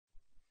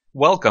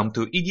Welcome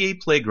to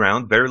EDA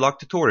Playground Verilog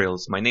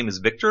tutorials. My name is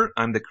Victor.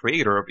 I'm the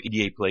creator of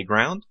EDA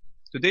Playground.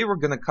 Today we're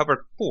going to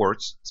cover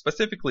ports,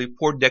 specifically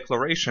port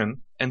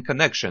declaration and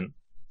connection.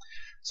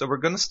 So we're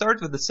going to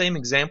start with the same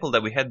example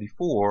that we had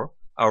before,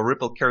 our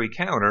ripple carry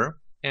counter,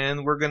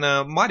 and we're going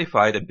to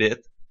modify it a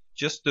bit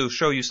just to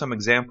show you some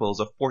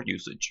examples of port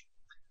usage.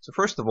 So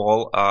first of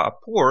all, a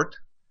port,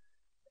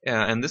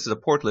 and this is a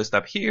port list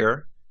up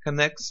here,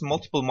 connects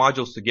multiple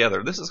modules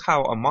together. This is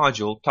how a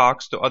module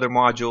talks to other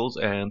modules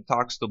and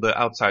talks to the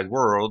outside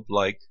world,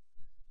 like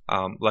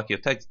your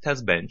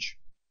test bench.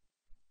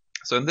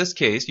 So in this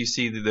case, you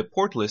see the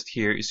port list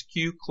here is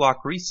Q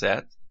clock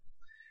reset,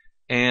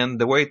 and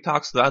the way it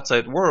talks to the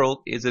outside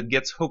world is it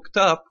gets hooked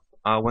up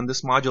when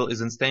this module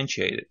is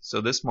instantiated. So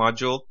this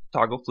module,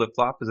 toggle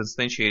flip-flop, is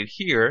instantiated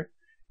here,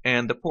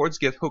 and the ports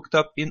get hooked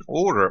up in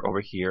order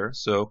over here.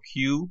 So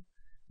Q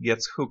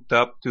gets hooked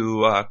up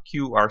to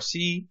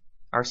QRC,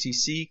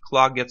 RCC,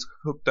 clock gets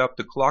hooked up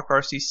to clock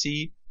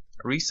RCC,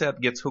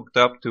 reset gets hooked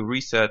up to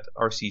reset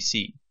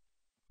RCC.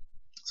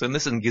 So in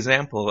this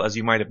example, as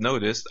you might have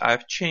noticed,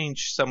 I've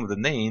changed some of the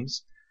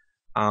names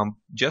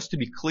just to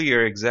be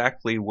clear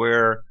exactly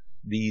where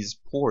these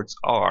ports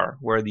are,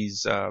 where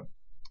these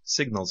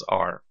signals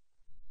are.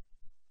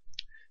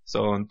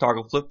 So in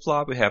toggle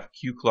flip-flop we have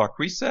Q clock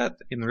reset,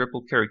 in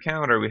ripple carry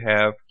counter we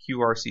have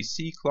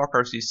QRCC, clock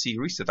RCC,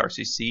 reset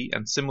RCC,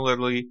 and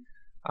similarly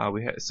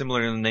we have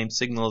similarly named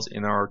signals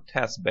in our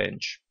test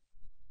bench.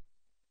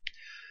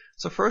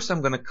 So first I'm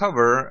going to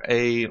cover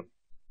a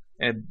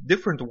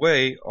different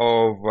way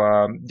of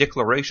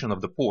declaration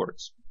of the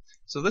ports.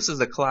 So this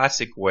is a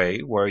classic way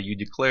where you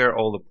declare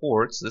all the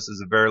ports. This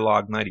is a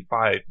Verilog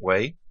 95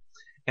 way,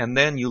 and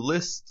then you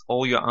list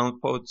all your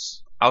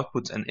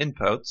outputs and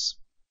inputs.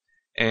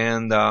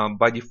 And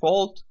by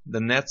default, the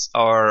nets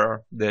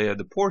are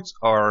the ports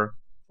are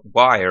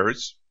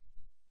wires,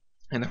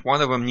 and if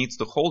one of them needs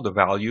to hold a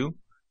value,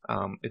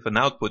 if an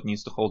output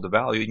needs to hold a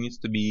value, it needs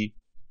to be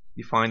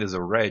defined as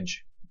a reg,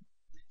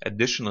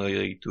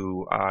 additionally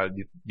to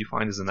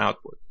defined as an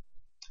output.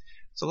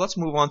 So let's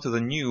move on to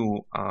the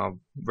new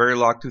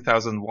Verilog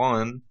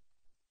 2001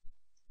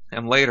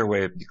 and later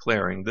way of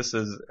declaring. This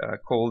is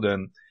called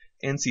an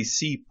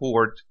NCC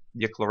port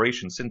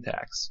declaration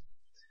syntax.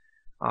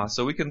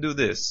 So we can do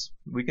this.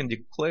 We can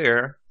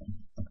declare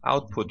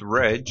output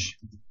reg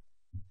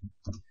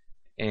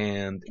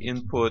and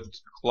input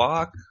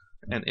clock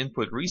and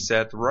input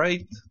reset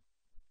right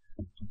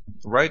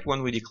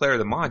when we declare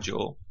the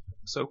module.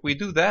 So if we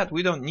do that,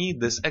 we don't need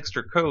this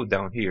extra code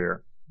down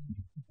here.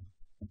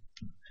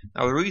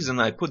 Now the reason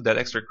I put that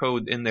extra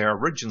code in there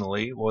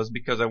originally was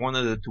because I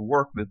wanted it to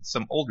work with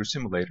some older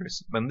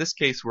simulators. But in this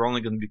case, we're only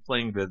going to be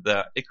playing with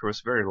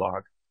Icarus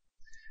Verilog.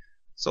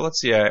 So let's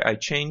see, I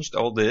changed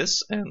all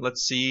this, and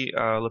let's see,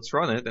 let's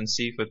run it and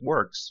see if it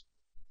works.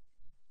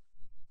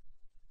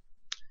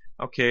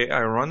 Okay,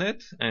 I run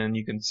it, and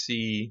you can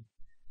see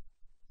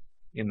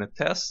in the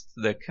test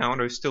the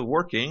counter is still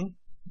working.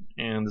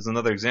 And there's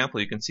another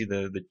example. You can see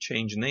the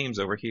change names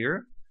over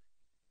here.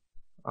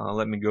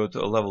 Let me go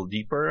to a level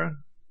deeper.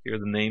 Here are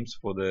the names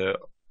for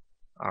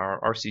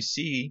our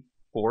RCC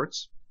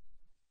ports.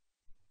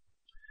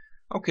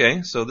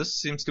 Okay, so this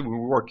seems to be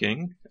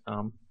working.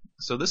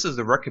 So this is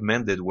the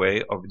recommended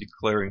way of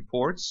declaring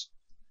ports.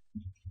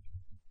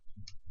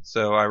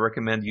 So I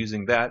recommend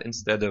using that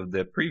instead of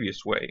the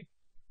previous way.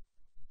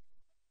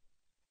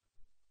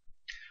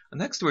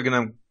 Next we're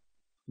going to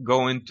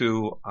go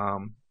into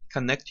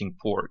connecting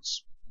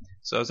ports.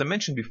 So as I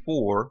mentioned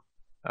before,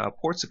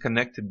 ports are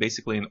connected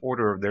basically in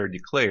order of they're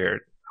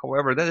declared.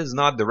 However, that is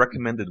not the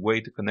recommended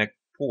way to connect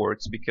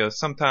ports, because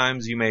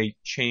sometimes you may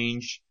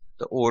change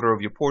the order of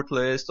your port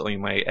list, or you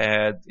may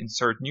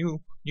insert new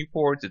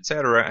ports,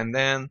 etc. And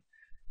then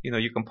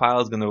your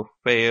compiler is going to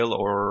fail,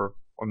 or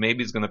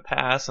maybe it's going to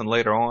pass, and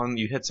later on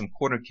you hit some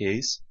corner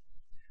case.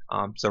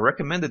 So a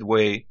recommended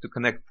way to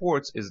connect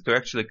ports is to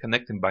actually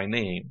connect them by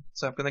name.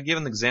 So I'm going to give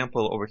an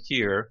example over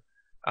here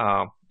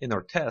in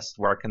our test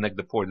where I connect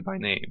the ports by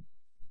name.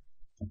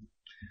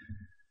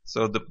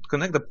 So to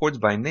connect the ports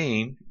by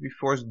name, we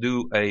first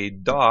do a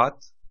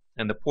dot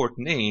and the port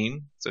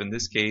name, so in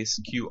this case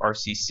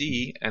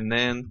QRCC, and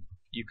then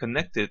you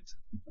connect it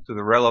to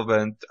the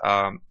relevant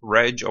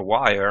reg or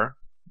wire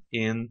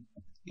in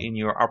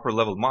your upper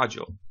level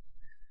module.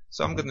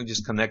 So I'm going to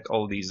just connect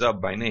all these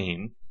up by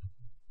name.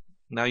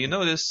 Now you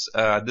notice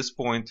at this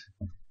point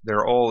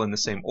they're all in the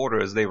same order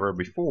as they were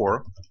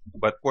before,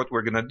 but what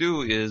we're going to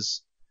do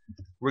is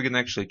we're going to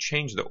actually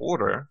change the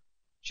order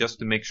just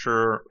to make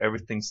sure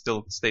everything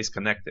still stays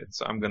connected.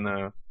 So I'm going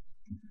to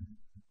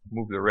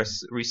move the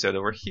reset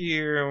over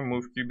here,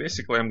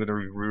 basically I'm going to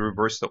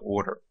reverse the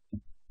order.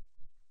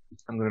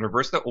 I'm going to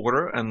reverse the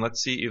order, and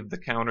let's see if the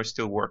counter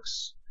still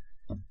works.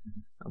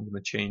 I'm going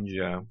to change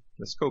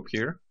the scope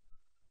here.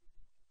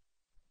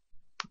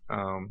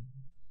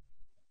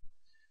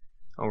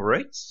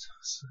 Alright,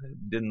 so I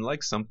didn't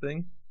like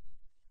something.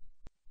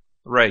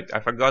 Right, I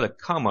forgot a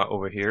comma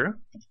over here.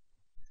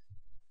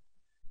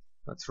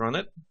 Let's run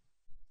it.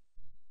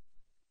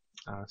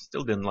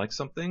 Still didn't like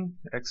something.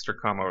 Extra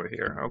comma over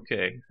here.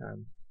 Okay,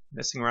 I'm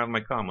messing around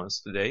with my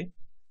commas today.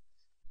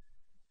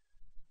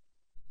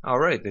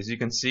 Alright, as you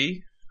can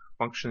see,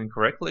 functioning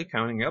correctly,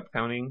 counting up,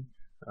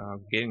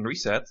 getting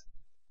reset.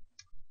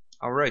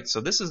 Alright, so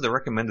this is the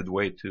recommended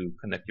way to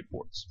connect your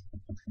ports.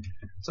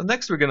 So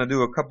next we're going to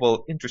do a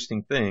couple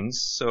interesting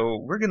things. So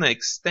we're going to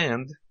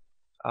extend,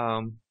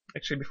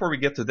 actually before we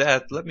get to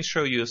that, let me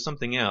show you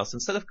something else.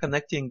 Instead of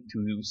connecting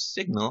to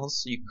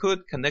signals, you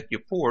could connect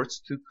your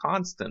ports to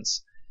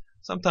constants.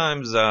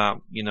 Sometimes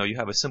you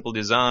have a simple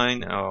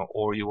design,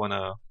 or you want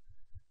to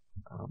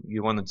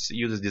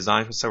use a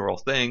design for several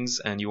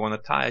things, and you want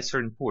to tie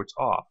certain ports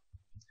off.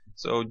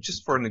 So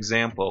just for an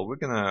example, we're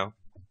going to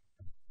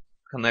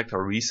connect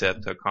our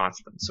reset to a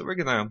constant. So we're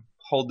going to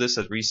hold this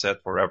at reset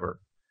forever.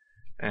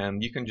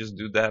 And you can just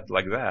do that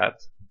like that.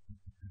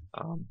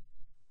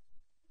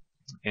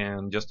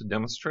 And just to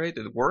demonstrate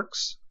it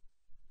works,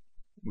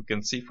 we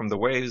can see from the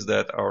waves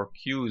that our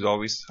Q is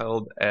always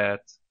held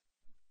at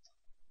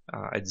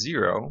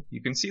 0.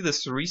 You can see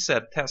this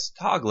reset test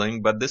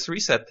toggling, but this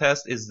reset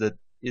test is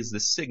the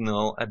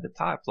signal at the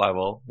type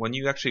level. When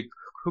you actually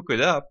hook it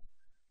up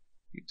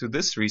to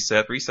this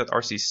reset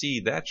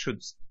RCC, that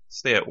should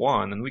stay at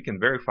 1, and we can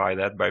verify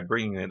that by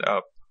bringing it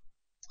up.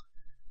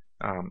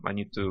 I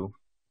need to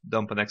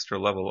dump an extra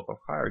level of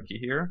hierarchy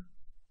here.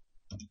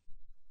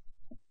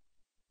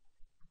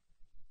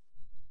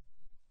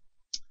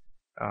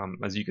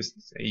 As you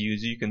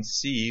can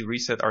see,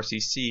 reset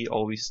RCC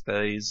always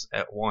stays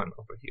at 1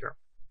 over here.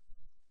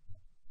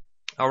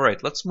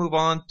 Alright, let's move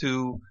on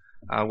to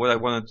what I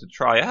wanted to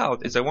try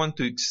out. I want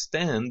to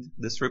extend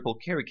this ripple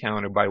carry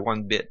counter by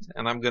 1 bit,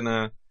 and I'm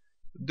gonna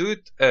do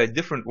it a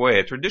different way.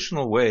 A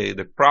traditional way,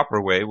 the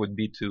proper way, would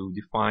be to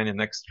define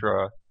an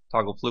extra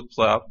toggle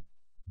flip-flop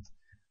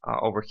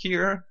over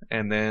here,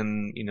 and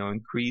then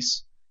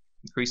increase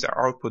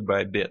our output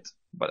by a bit.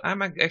 But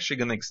I'm actually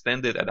going to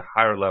extend it at a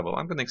higher level.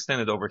 I'm going to extend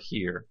it over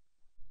here,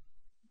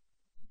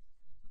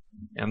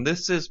 and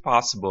this is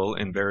possible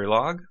in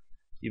Verilog,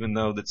 even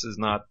though this is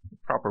not the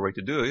proper way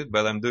to do it.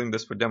 But I'm doing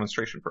this for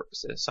demonstration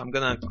purposes. So I'm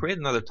going to create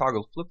another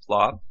toggle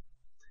flip-flop.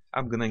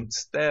 I'm going to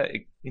instead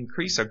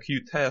increase our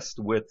Q test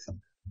width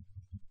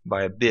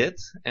by a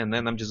bit, and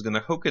then I'm just going to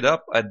hook it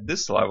up at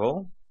this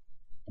level.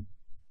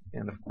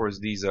 And of course,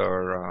 these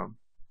are,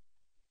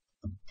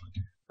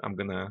 I'm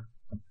going to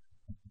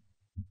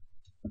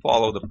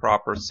follow the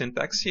proper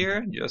syntax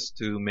here just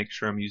to make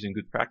sure I'm using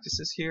good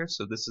practices here.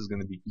 So this is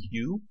going to be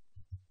Q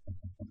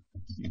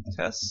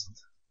test.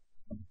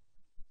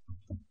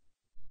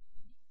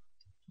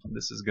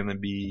 This is going to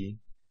be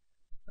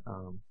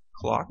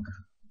clock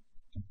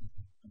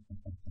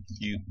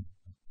Q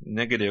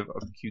negative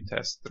of Q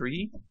test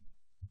 3,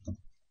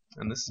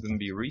 and this is going to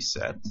be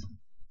reset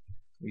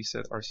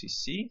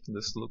RCC.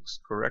 This looks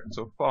correct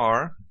so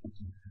far.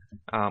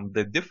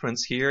 The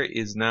difference here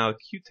is now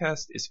Q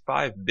test is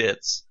 5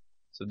 bits.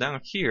 So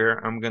down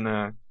here I'm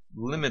gonna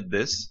limit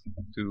this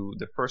to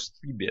the first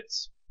 3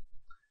 bits.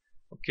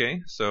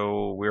 Okay,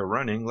 so we're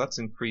running. Let's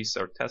increase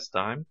our test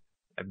time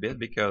a bit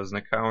because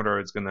the counter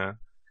is gonna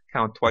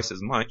count twice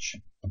as much.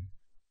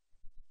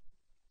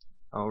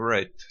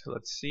 Alright,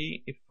 let's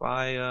see if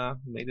I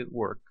made it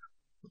work.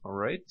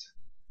 Alright.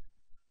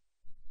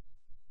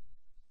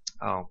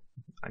 Oh,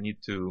 I need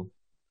to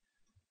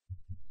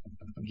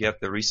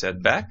get the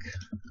reset back.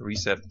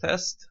 Reset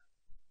test.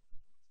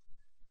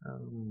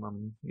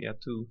 Yeah,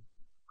 2.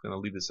 Gonna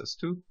leave this as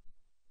 2.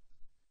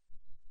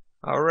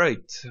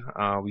 Alright,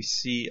 we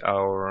see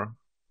our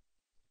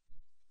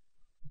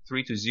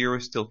 3 to 0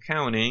 is still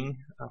counting.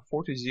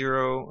 4 to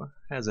 0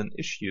 has an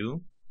issue.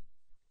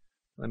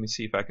 Let me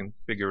see if I can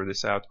figure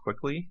this out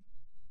quickly.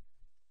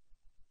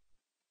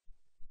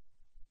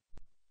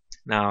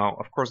 Now,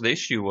 of course, the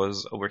issue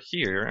was over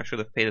here. I should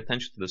have paid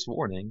attention to this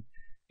warning.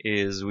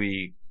 Is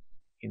we,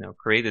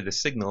 created a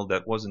signal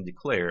that wasn't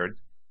declared.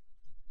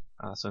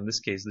 So in this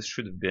case, this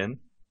should have been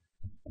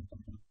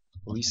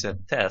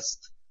reset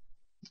test.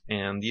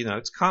 And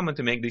it's common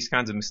to make these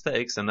kinds of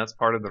mistakes, and that's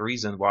part of the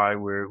reason why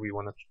we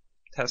want to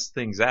test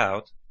things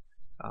out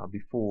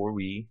before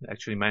we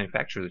actually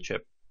manufacture the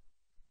chip.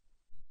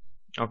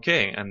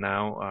 Okay, and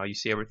now you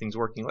see everything's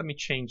working. Let me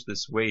change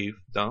this wave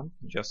dump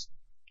just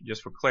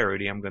for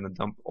clarity. I'm going to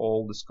dump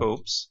all the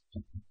scopes,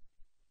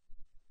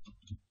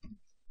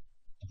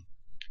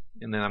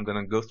 and then I'm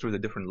going to go through the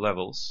different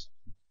levels.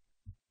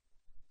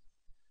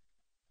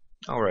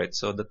 Alright,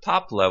 so the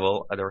top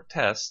level at our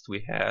test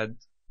we had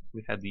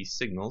these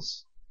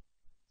signals,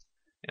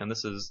 and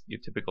this is your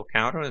typical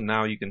counter, and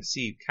now you can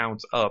see it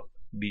counts up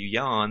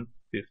beyond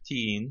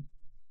 15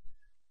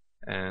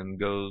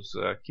 and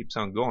keeps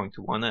on going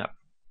to 1F.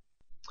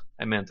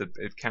 I meant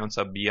it counts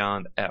up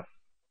beyond F,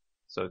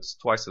 so it's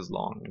twice as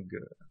long.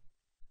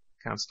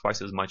 Counts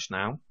twice as much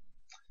now.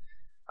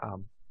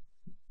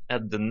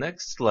 At the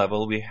next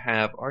level we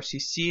have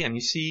RCC, and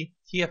you see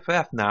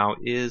TFF now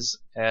is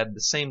at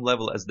the same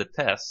level as the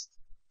test.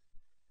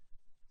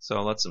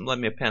 So let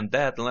me append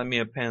that, and let me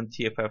append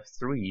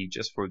TFF3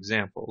 just for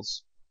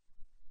examples.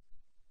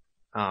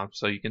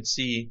 So you can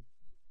see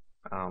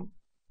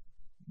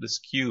this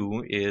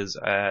Q is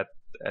at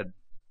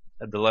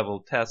the level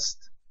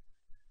test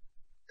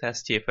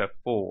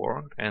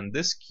TFF4, and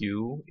this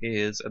Q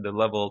is at the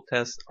level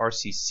test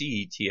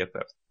RCC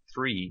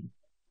TFF3.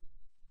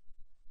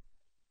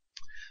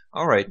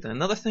 Alright,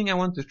 another thing I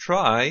want to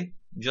try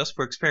just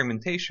for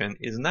experimentation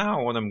is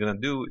now what I'm going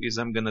to do is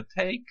I'm going to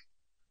take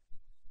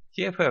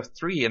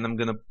TFF3 and I'm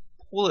going to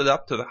pull it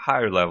up to the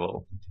higher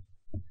level.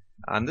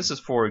 And this is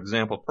for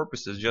example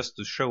purposes, just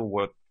to show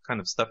what kind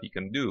of stuff you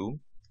can do.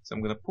 So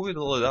I'm going to pull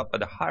it up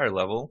at a higher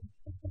level,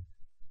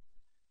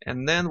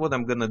 and then what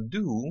I'm going to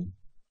do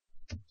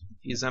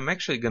is I'm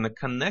actually going to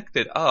connect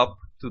it up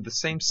to the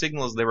same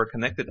signals that were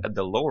connected at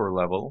the lower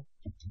level.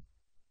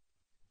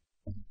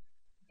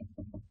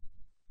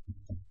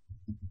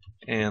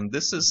 And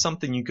this is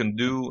something you can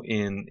do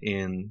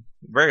in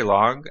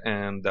Verilog,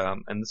 and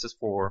this is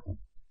for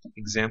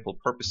example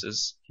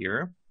purposes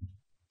here.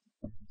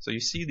 So you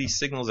see these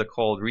signals are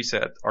called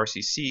reset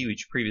RCC,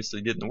 which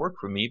previously didn't work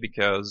for me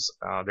because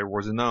there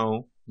was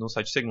no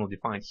such signal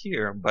defined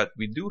here, but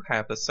we do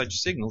have a such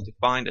signal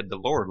defined at the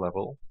lower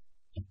level.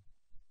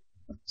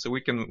 So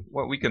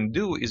what we can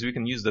do is we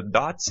can use the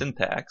dot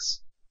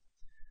syntax.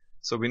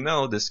 So we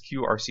know this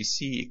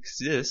QRCC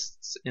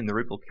exists in the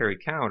ripple carry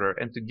counter,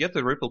 and to get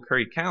the ripple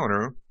carry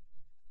counter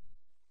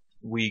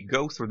we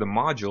go through the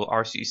module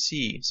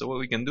RCC. So what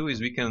we can do is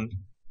we can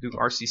do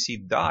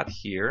RCC dot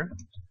here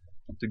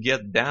to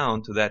get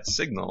down to that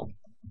signal,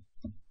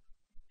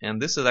 and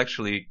this is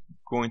actually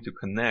going to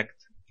connect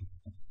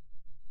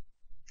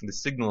the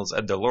signals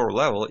at the lower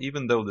level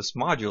even though this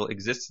module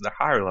exists at the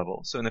higher level.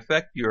 So in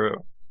effect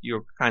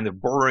you're kind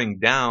of burrowing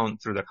down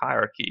through the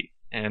hierarchy,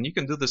 and you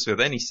can do this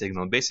with any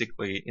signal.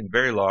 Basically in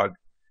Verilog,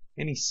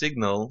 any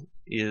signal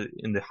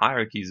in the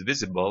hierarchy is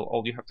visible.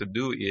 All you have to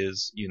do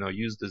is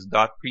use this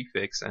dot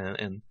prefix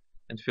and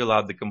fill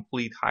out the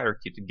complete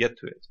hierarchy to get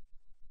to it.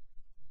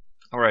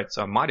 Alright,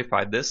 so I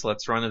modified this.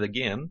 Let's run it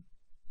again.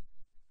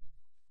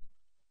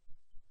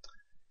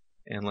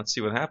 And let's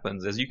see what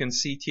happens. As you can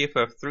see,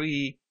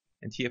 TFF3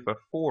 and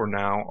TFF4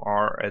 now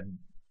are at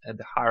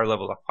the higher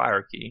level of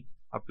hierarchy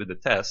up to the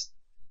test.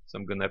 So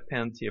I'm going to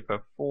append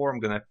TFF4, I'm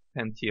going to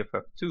append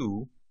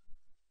TFF2,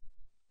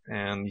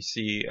 and you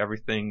see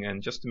everything.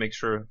 And just to make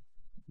sure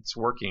it's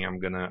working, I'm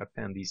going to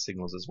append these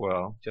signals as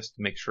well, just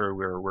to make sure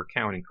we're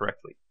counting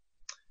correctly.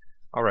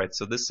 Alright,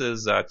 so this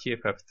is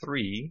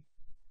TFF3.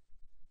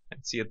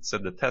 And see it's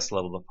at the test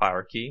level of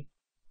hierarchy,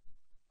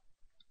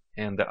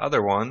 and the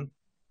other one,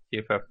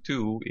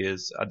 TFF2,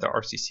 is at the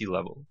RCC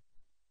level.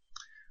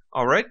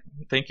 Alright,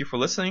 thank you for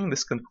listening.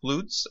 This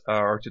concludes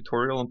our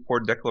tutorial on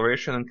port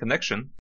declaration and connection.